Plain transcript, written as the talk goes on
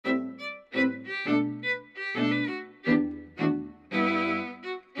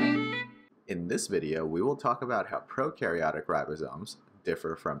this video, we will talk about how prokaryotic ribosomes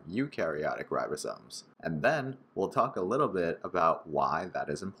differ from eukaryotic ribosomes, and then we'll talk a little bit about why that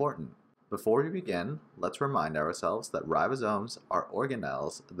is important. Before we begin, let's remind ourselves that ribosomes are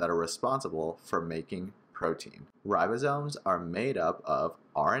organelles that are responsible for making protein. Ribosomes are made up of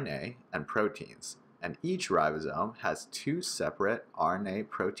RNA and proteins, and each ribosome has two separate RNA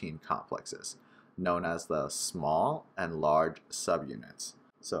protein complexes, known as the small and large subunits.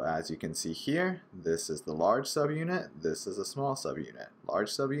 So as you can see here, this is the large subunit, this is a small subunit. Large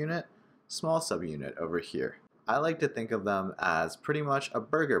subunit, small subunit over here. I like to think of them as pretty much a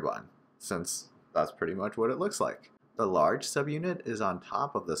burger bun, since that's pretty much what it looks like. The large subunit is on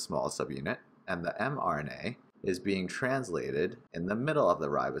top of the small subunit, and the mRNA is being translated in the middle of the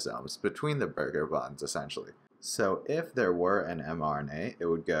ribosomes, between the burger buns essentially. So if there were an mRNA, it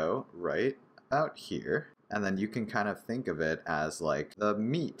would go right out here, and then you can kind of think of it as like the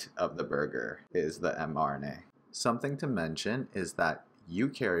meat of the burger is the mRNA. Something to mention is that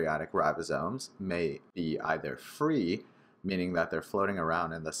eukaryotic ribosomes may be either free, meaning that they're floating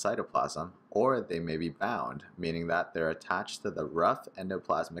around in the cytoplasm, or they may be bound, meaning that they're attached to the rough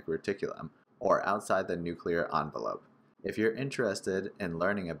endoplasmic reticulum or outside the nuclear envelope. If you're interested in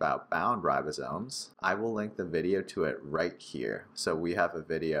learning about bound ribosomes, I will link the video to it right here. So we have a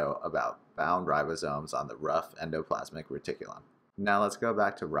video about bound ribosomes on the rough endoplasmic reticulum. Now let's go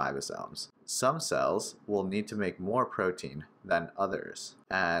back to ribosomes. Some cells will need to make more protein than others,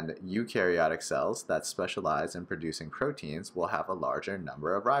 and eukaryotic cells that specialize in producing proteins will have a larger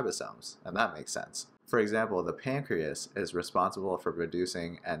number of ribosomes, and that makes sense. For example, the pancreas is responsible for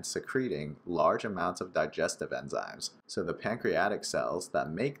producing and secreting large amounts of digestive enzymes, so the pancreatic cells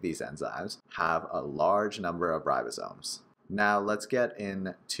that make these enzymes have a large number of ribosomes. Now let's get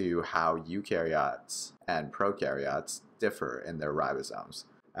into how eukaryotes and prokaryotes differ in their ribosomes.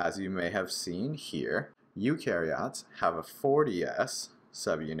 As you may have seen here, eukaryotes have a 40S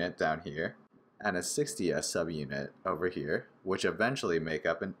subunit down here and a 60S subunit over here, which eventually make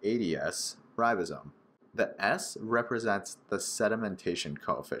up an 80S ribosome. The S represents the sedimentation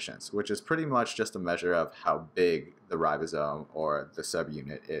coefficients, which is pretty much just a measure of how big the ribosome or the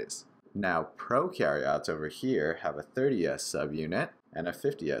subunit is. Now, prokaryotes over here have a 30S subunit and a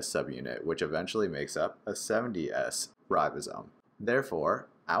 50S subunit, which eventually makes up a 70S ribosome. Therefore,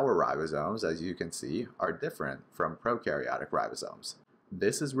 our ribosomes, as you can see, are different from prokaryotic ribosomes.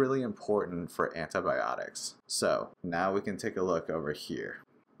 This is really important for antibiotics. So, now we can take a look over here.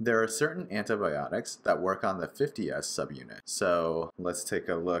 There are certain antibiotics that work on the 50S subunit. So let's take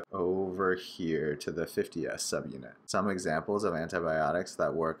a look over here to the 50S subunit. Some examples of antibiotics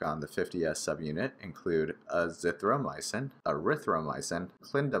that work on the 50S subunit include azithromycin, erythromycin,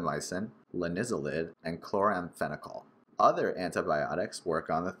 clindamycin, linezolid, and chloramphenicol. Other antibiotics work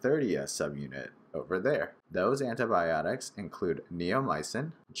on the 30S subunit over there. Those antibiotics include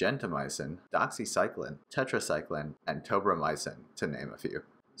neomycin, gentamicin, doxycycline, tetracycline, and tobramycin, to name a few.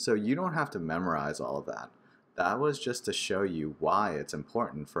 So you don't have to memorize all of that. That was just to show you why it's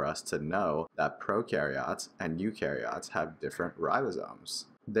important for us to know that prokaryotes and eukaryotes have different ribosomes.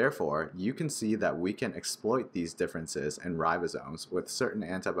 Therefore, you can see that we can exploit these differences in ribosomes with certain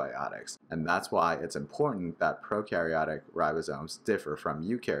antibiotics, and that's why it's important that prokaryotic ribosomes differ from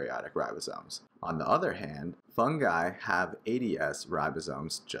eukaryotic ribosomes. On the other hand, fungi have 80S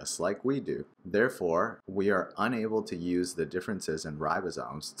ribosomes just like we do. Therefore, we are unable to use the differences in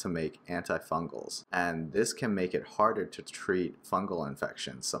ribosomes to make antifungals, and this can make it harder to treat fungal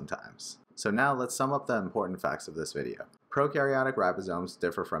infections sometimes. So now let's sum up the important facts of this video. Prokaryotic ribosomes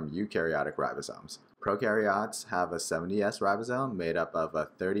differ from eukaryotic ribosomes. Prokaryotes have a 70S ribosome made up of a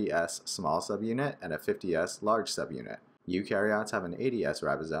 30S small subunit and a 50S large subunit. Eukaryotes have an 80S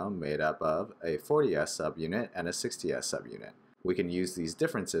ribosome made up of a 40S subunit and a 60S subunit. We can use these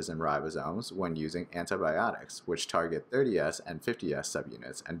differences in ribosomes when using antibiotics, which target 30S and 50S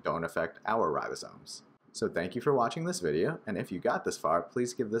subunits and don't affect our ribosomes. So thank you for watching this video, and if you got this far,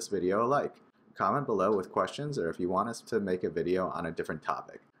 please give this video a like. Comment below with questions or if you want us to make a video on a different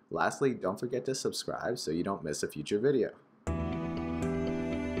topic. Lastly, don't forget to subscribe so you don't miss a future video.